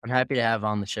happy to have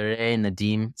on the show today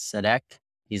Nadim Sadek.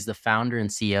 He's the founder and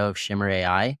CEO of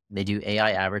Shimmr.ai. They do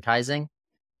AI advertising.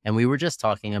 And we were just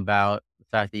talking about the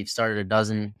fact that you've started a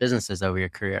dozen businesses over your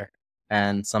career,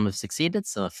 and some have succeeded,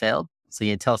 some have failed. So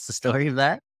you tell us the story of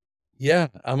that? Yeah,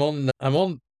 I'm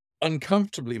on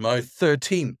uncomfortably my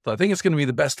 13th. I think it's going to be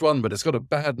the best one, but it's got a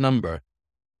bad number.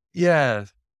 Yeah,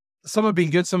 some have been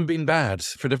good, some have been bad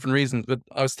for different reasons. But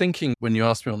I was thinking when you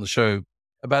asked me on the show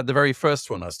about the very first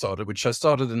one I started, which I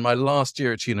started in my last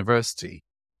year at university.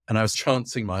 And I was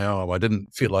chancing my arm. I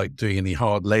didn't feel like doing any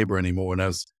hard labor anymore. And I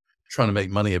was trying to make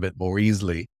money a bit more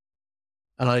easily.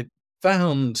 And I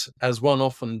found, as one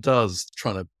often does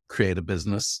trying to create a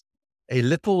business, a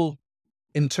little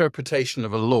interpretation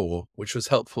of a law which was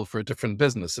helpful for a different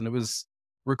business. And it was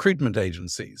recruitment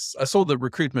agencies. I saw that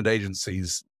recruitment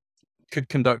agencies could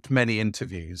conduct many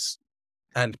interviews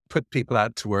and put people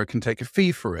out to work and take a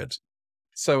fee for it.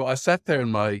 So I sat there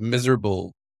in my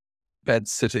miserable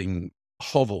bed-sitting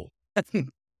hovel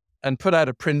and put out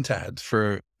a print ad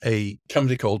for a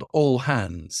company called All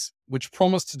Hands, which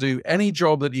promised to do any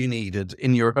job that you needed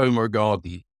in your home or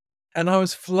garden. And I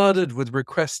was flooded with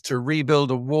requests to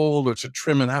rebuild a wall or to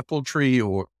trim an apple tree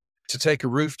or to take a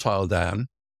roof tile down.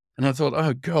 And I thought,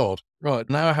 oh God, right,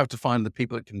 now I have to find the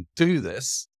people that can do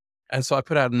this. And so I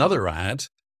put out another ad.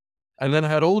 And then I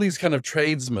had all these kind of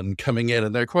tradesmen coming in,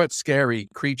 and they're quite scary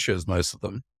creatures, most of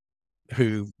them,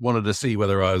 who wanted to see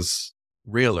whether I was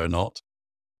real or not.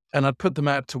 And I'd put them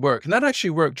out to work. And that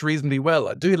actually worked reasonably well.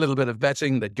 I'd do a little bit of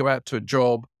vetting. They'd go out to a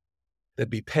job. They'd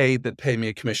be paid. They'd pay me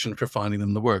a commission for finding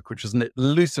them the work, which is a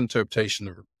loose interpretation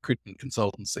of recruitment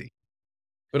consultancy.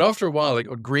 But after a while, I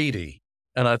got greedy.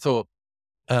 And I thought,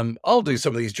 I'll do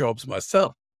some of these jobs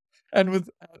myself. And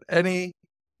without any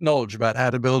knowledge about how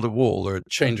to build a wall or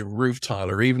change a roof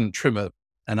tile or even trim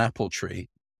an apple tree,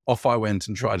 off I went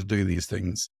and tried to do these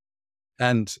things.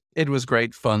 And it was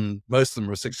great fun. Most of them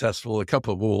were successful. A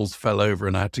couple of walls fell over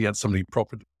and I had to get somebody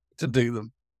proper to do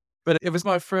them. But it was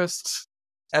my first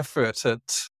effort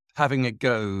at having a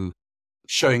go,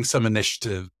 showing some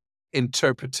initiative,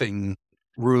 interpreting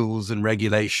rules and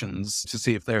regulations to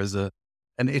see if there is an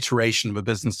iteration of a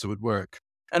business that would work.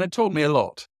 And it taught me a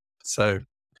lot. So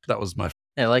that was my...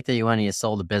 I like that you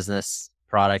sold the business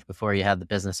product before you had the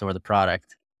business or the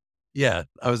product. Yeah,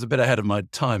 I was a bit ahead of my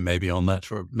time maybe on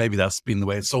that, or maybe that's been the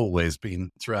way it's always been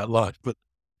throughout life. But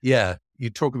yeah, you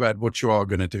talk about what you are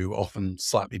going to do often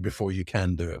slightly before you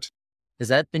can do it. Has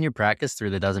that been your practice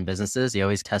through the dozen businesses? You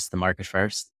always test the market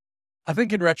first? I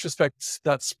think in retrospect,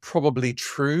 that's probably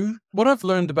true. What I've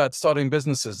learned about starting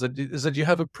businesses is that you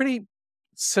have a pretty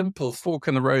simple fork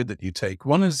in the road that you take.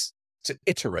 One is to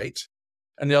iterate,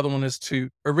 and the other one is to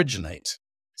originate.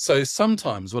 So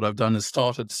sometimes what I've done is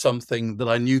started something that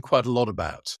I knew quite a lot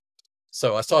about.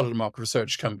 So I started a market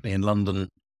research company in London.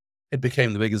 It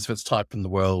became the biggest of its type in the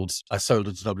world. I sold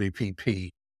it to WPP.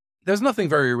 There's nothing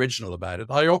very original about it.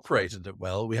 I operated it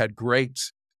well. We had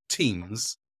great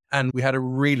teams and we had a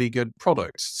really good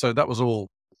product. So that was all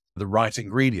the right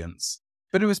ingredients.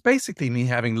 But it was basically me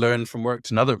having learned from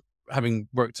having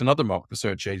worked in other market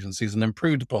research agencies and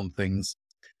improved upon things.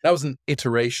 That was an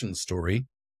iteration story.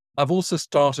 I've also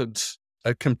started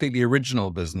completely original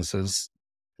businesses,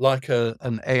 like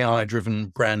an AI-driven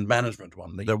brand management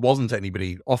one. There wasn't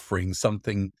anybody offering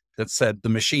something that said the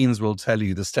machines will tell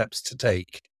you the steps to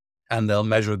take, and they'll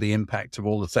measure the impact of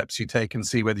all the steps you take and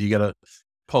see whether you get a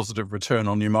positive return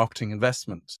on your marketing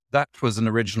investment. That was an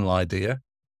original idea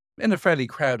in a fairly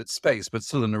crowded space, but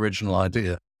still an original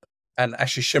idea. And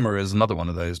actually, Shimmr is another one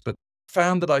of those, but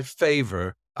found that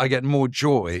I get more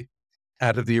joy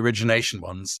out of the origination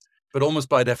ones, but almost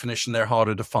by definition, they're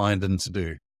harder to find and to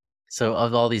do. So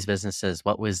of all these businesses,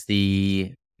 what was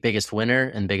the biggest winner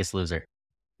and biggest loser?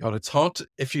 God, it's hard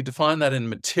if you define that in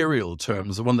material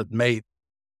terms. The one that made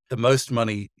the most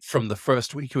money from the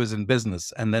first week it was in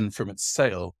business and then from its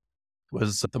sale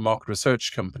was the market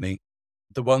research company.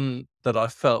 The one that I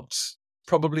felt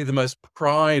probably the most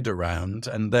pride around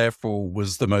and therefore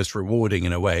was the most rewarding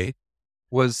in a way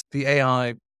was the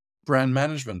AI brand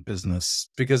management business,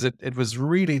 because it was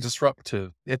really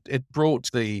disruptive. It brought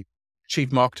the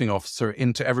chief marketing officer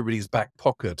into everybody's back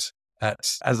pocket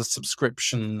as a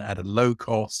subscription at a low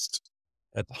cost,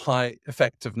 at high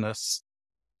effectiveness.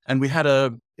 And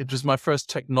it was my first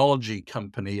technology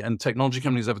company, and technology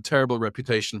companies have a terrible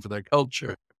reputation for their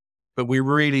culture, but we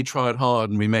really tried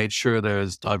hard and we made sure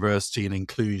there's diversity and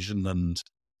inclusion and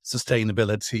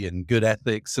sustainability and good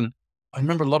ethics. And I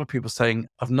remember a lot of people saying,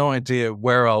 I've no idea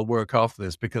where I'll work after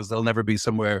this because there'll never be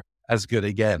somewhere as good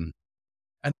again.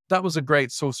 And that was a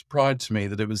great source of pride to me,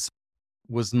 that it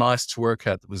was nice to work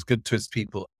at, that was good to its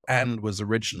people and was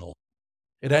original.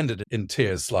 It ended in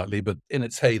tears slightly, but in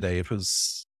its heyday, it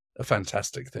was a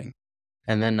fantastic thing.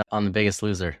 And then on The Biggest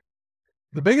Loser.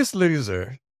 The Biggest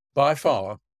Loser, by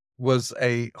far, was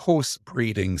a horse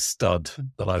breeding stud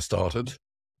that I started.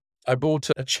 I bought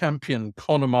a champion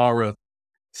Connemara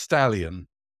stallion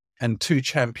and 2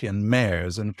 champion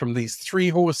mares. And from these 3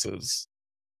 horses,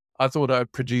 I thought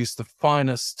I'd produce the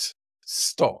finest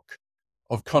stock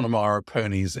of Connemara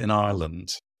ponies in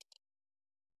Ireland.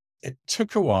 It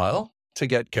took a while to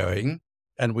get going,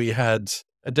 and we had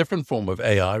a different form of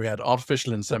AI. We had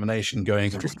artificial insemination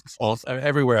going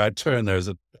everywhere I turn. There's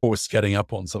a horse getting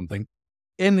up on something.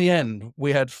 In the end,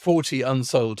 we had 40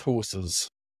 unsold horses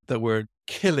that were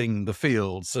killing the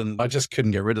fields, and I just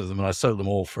couldn't get rid of them. And I sold them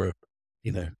all for,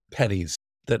 pennies.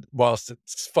 That whilst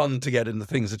it's fun to get into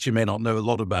things that you may not know a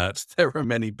lot about, there were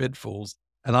many pitfalls,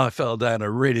 and I fell down a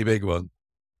really big one.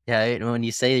 Yeah, when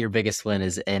you say your biggest win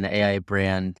is an AI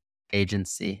brand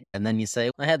agency, and then you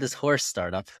say, I had this horse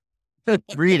startup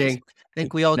breeding, I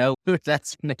think we all know who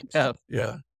that's going to go.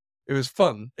 Yeah, it was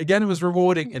fun. Again, it was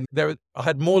rewarding, and I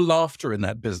had more laughter in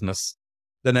that business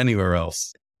than anywhere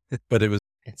else. But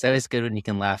it's always good when you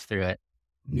can laugh through it.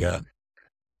 Yeah.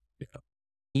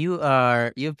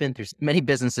 You've been through many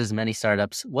businesses, many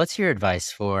startups. What's your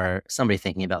advice for somebody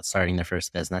thinking about starting their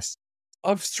first business?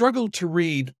 I've struggled to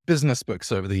read business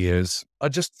books over the years. I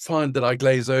just find that I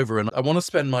glaze over, and I want to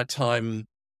spend my time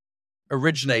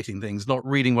originating things, not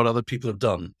reading what other people have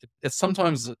done. It's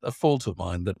sometimes a fault of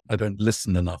mine that I don't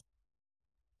listen enough.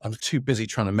 I'm too busy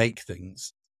trying to make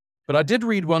things. But I did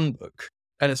read one book,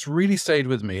 and it's really stayed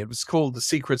with me. It was called The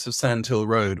Secrets of Sand Hill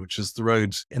Road, which is the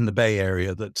road in the Bay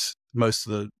Area that most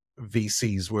of the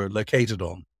VCs were located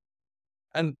on.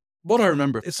 And what I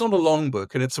remember, it's not a long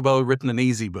book, and it's a well-written and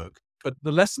easy book. But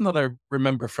the lesson that I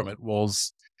remember from it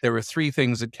was there are 3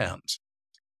 things that count.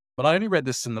 But I only read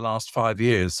this in the last 5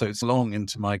 years, so it's long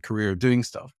into my career of doing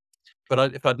stuff.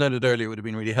 But if I'd known it earlier, it would have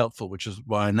been really helpful, which is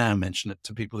why I now mention it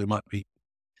to people who might be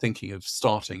thinking of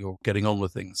starting or getting on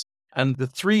with things. And the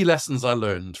 3 lessons I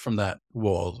learned from that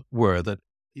were that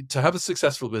to have a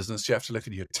successful business, you have to look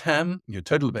at your TAM, your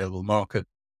total available market,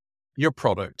 your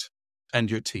product, and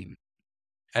your team.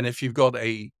 And if you've got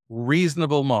a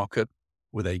reasonable market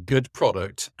with a good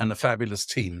product and a fabulous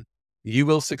team, you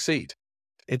will succeed.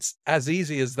 It's as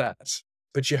easy as that.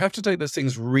 But you have to take those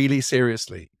things really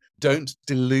seriously. Don't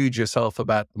delude yourself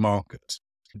about the market.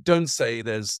 Don't say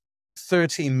there's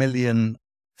 30 million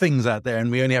things out there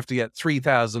and we only have to get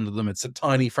 3,000 of them. It's a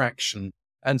tiny fraction.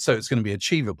 And so it's going to be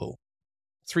achievable.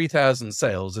 3,000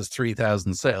 sales is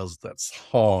 3,000 sales. That's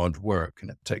hard work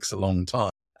and it takes a long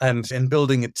time. And in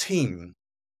building a team,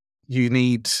 you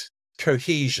need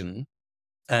cohesion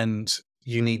and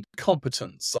you need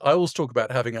competence. I always talk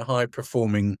about having a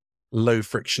high-performing,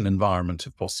 low-friction environment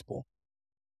if possible.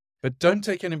 But don't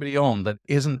take anybody on that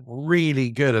isn't really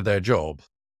good at their job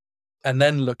and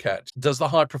then look at, does the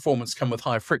high performance come with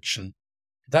high friction?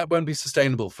 That won't be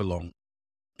sustainable for long.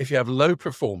 If you have low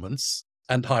performance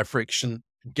and high friction,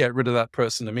 get rid of that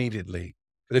person immediately.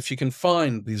 But if you can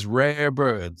find these rare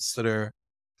birds that are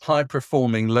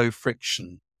high-performing,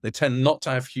 low-friction, they tend not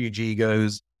to have huge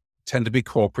egos, tend to be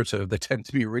cooperative, they tend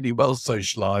to be really well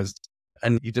socialized,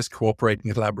 and you just cooperate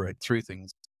and collaborate through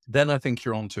things, then I think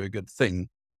you're onto a good thing.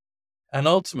 And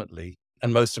ultimately,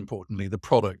 and most importantly, the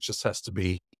product just has to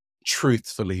be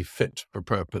truthfully fit for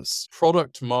purpose.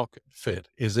 Product market fit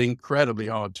is incredibly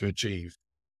hard to achieve,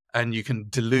 and you can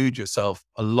delude yourself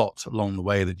a lot along the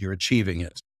way that you're achieving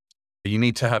it. You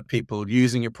need to have people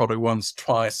using your product once,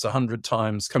 twice, 100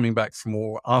 times, coming back for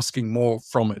more, asking more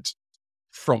from it,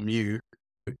 from you,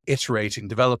 iterating,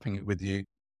 developing it with you.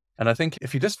 And I think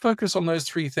if you just focus on those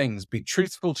 3 things, be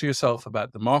truthful to yourself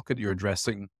about the market you're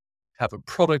addressing, have a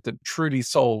product that truly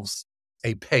solves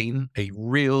a pain, a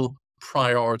real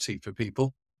priority for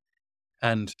people,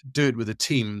 and do it with a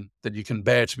team that you can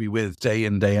bear to be with day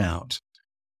in, day out,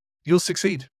 you'll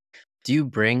succeed. Do you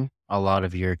bring a lot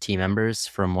of your team members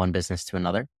from one business to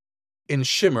another? In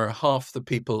Shimmr, half the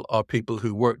people are people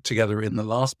who worked together in the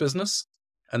last business,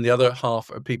 and the other half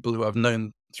are people who I've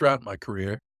known throughout my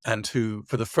career and who,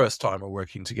 for the first time, are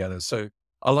working together. So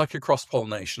I like a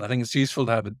cross-pollination. I think it's useful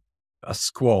to have a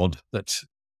squad that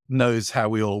knows how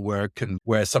we all work and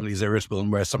where somebody's irritable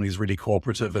and where somebody's really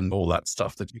cooperative and all that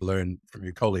stuff that you learn from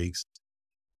your colleagues.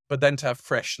 But then to have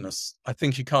freshness, I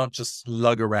think you can't just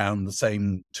lug around the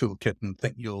same toolkit and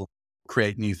think you'll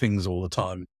create new things all the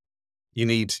time. You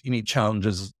need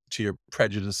challenges to your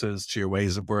prejudices, to your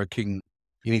ways of working.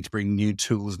 You need to bring new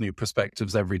tools, new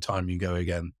perspectives every time you go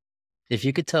again. If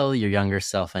you could tell your younger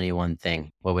self any one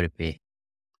thing, what would it be?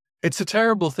 It's a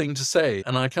terrible thing to say,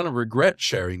 and I kind of regret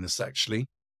sharing this actually.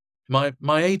 My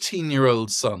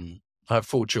 18-year-old son, I have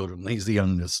 4 children, he's the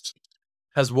youngest,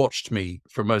 has watched me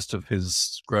for most of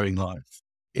his growing life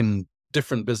in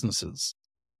different businesses.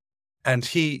 And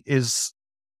he is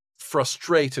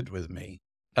frustrated with me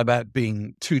about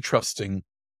being too trusting,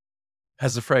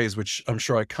 has a phrase which I'm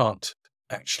sure I can't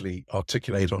actually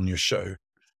articulate on your show.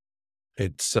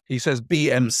 It's, he says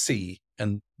BMC,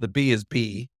 and the B is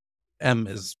B, M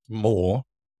is more.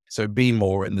 So be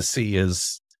more, and the C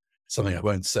is something I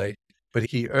won't say. But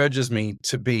he urges me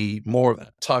to be more of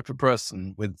that type of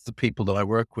person with the people that I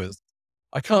work with.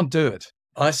 I can't do it.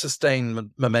 I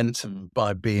sustain momentum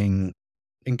by being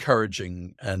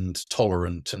encouraging and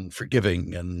tolerant and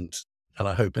forgiving and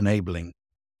I hope enabling.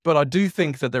 But I do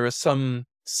think that there are some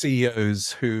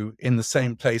CEOs who, in the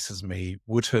same place as me,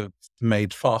 would have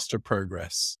made faster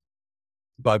progress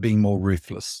by being more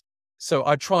ruthless. So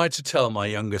I try to tell my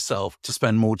younger self to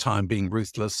spend more time being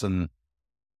ruthless and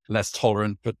less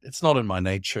tolerant, but it's not in my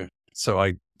nature. So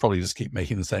I probably just keep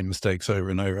making the same mistakes over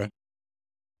and over.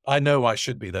 I know I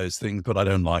should be those things, but I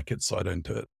don't like it, so I don't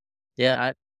do it.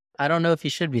 Yeah, I don't know if you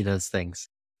should be those things.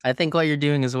 I think what you're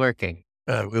doing is working.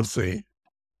 We'll see.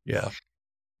 Yeah.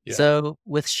 So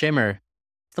with Shimmr,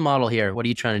 the model here, what are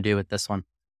you trying to do with this one?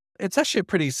 It's actually a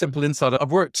pretty simple insight.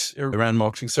 I've worked around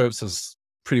marketing services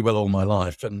pretty well all my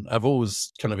life, and I've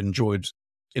always kind of enjoyed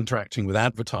interacting with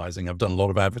advertising. I've done a lot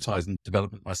of advertising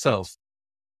development myself.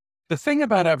 The thing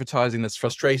about advertising that's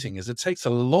frustrating is it takes a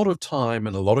lot of time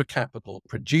and a lot of capital.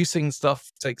 Producing stuff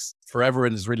takes forever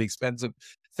and is really expensive.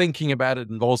 Thinking about it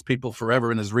involves people forever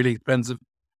and is really expensive.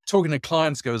 Talking to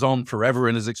clients goes on forever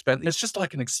and is expensive. It's just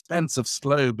like an expensive,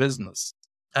 slow business.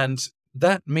 And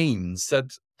that means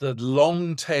that the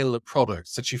long tail of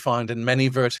products that you find in many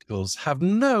verticals have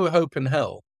no hope in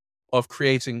hell of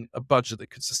creating a budget that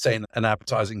could sustain an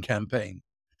advertising campaign.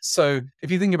 So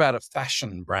if you think about a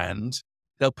fashion brand,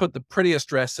 they'll put the prettiest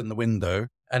dress in the window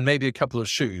and maybe a couple of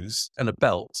shoes and a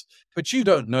belt, but you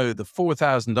don't know the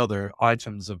 4,000 other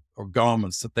items or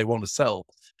garments that they want to sell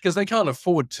because they can't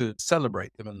afford to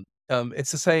celebrate them. And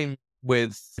it's the same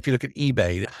with, if you look at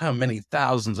eBay, how many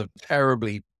thousands of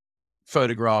terribly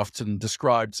photographed and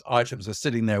described items are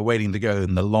sitting there waiting to go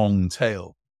in the long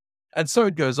tail. And so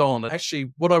it goes on.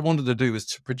 Actually, what I wanted to do is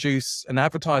to produce an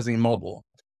advertising model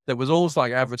that was almost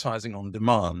like advertising on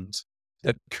demand,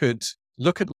 that could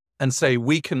look at and say,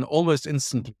 we can almost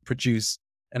instantly produce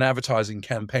an advertising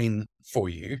campaign for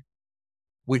you,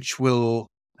 which will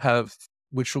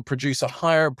produce a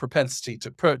higher propensity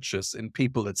to purchase in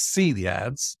people that see the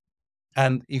ads,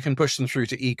 and you can push them through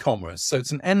to e-commerce. So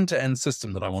it's an end-to-end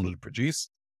system that I wanted to produce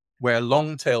where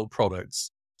long-tail products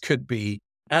could be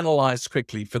analyzed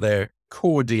quickly for their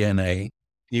core DNA.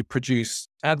 You produce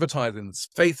advertising that's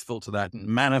faithful to that and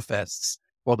manifests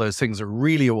what those things are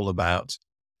really all about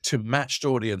to matched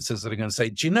audiences that are going to say,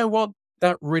 do you know what?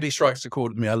 That really strikes a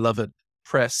chord with me. I love it.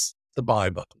 Press the buy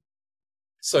button.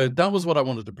 So that was what I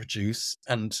wanted to produce.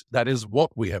 And that is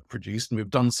what we have produced. And we've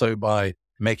done so by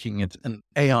making it an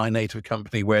AI native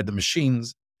company where the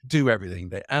machines do everything.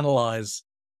 They analyze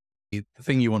the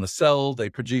thing you want to sell, they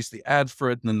produce the ad for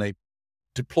it, and then they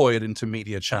deploy it into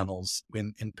media channels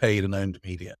in paid and owned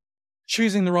media.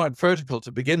 Choosing the right vertical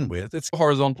to begin with, it's a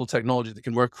horizontal technology that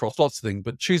can work across lots of things,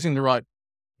 but choosing the right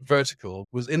vertical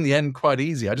was in the end quite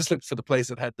easy. I just looked for the place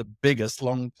that had the biggest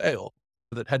long tail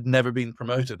that had never been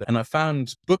promoted. And I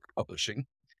found book publishing,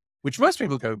 which most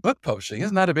people go, book publishing,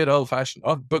 isn't that a bit old fashioned?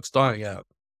 Oh, books dying out.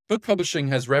 Book publishing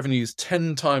has revenues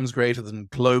 10 times greater than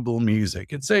global music.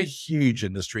 It's a huge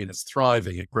industry and it's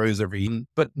thriving. It grows every year.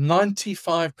 But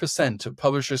 95% of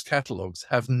publishers' catalogs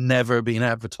have never been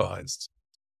advertised.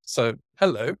 So,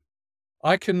 hello,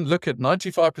 I can look at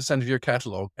 95% of your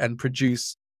catalog and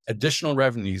produce additional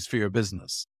revenues for your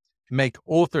business, make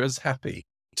authors happy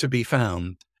to be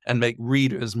found, and make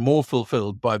readers more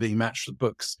fulfilled by being matched with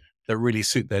books that really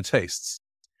suit their tastes.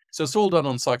 So it's all done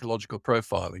on psychological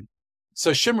profiling.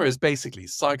 So Shimmr is basically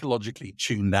psychologically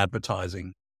tuned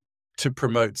advertising to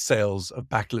promote sales of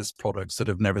backlist products that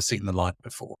have never seen the light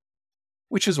before,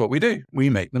 which is what we do. We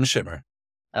make them shimmer.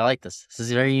 I like this. This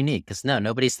is very unique because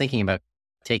nobody's thinking about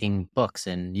taking books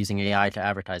and using AI to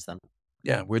advertise them.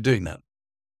 Yeah, we're doing that.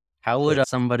 How would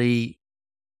somebody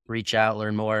reach out,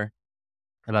 learn more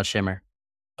about Shimmr?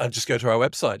 Just go to our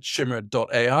website,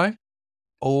 Shimmr.ai,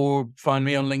 or find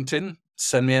me on LinkedIn,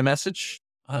 send me a message.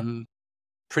 I'm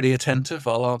pretty attentive.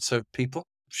 I'll answer people.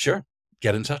 Sure.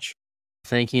 Get in touch.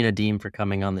 Thank you, Nadim, for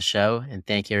coming on the show. And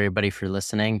thank you, everybody, for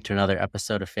listening to another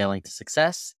episode of Failing to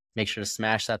Success. Make sure to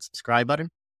smash that subscribe button.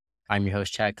 I'm your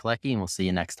host, Chad Kalecki, and we'll see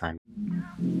you next time.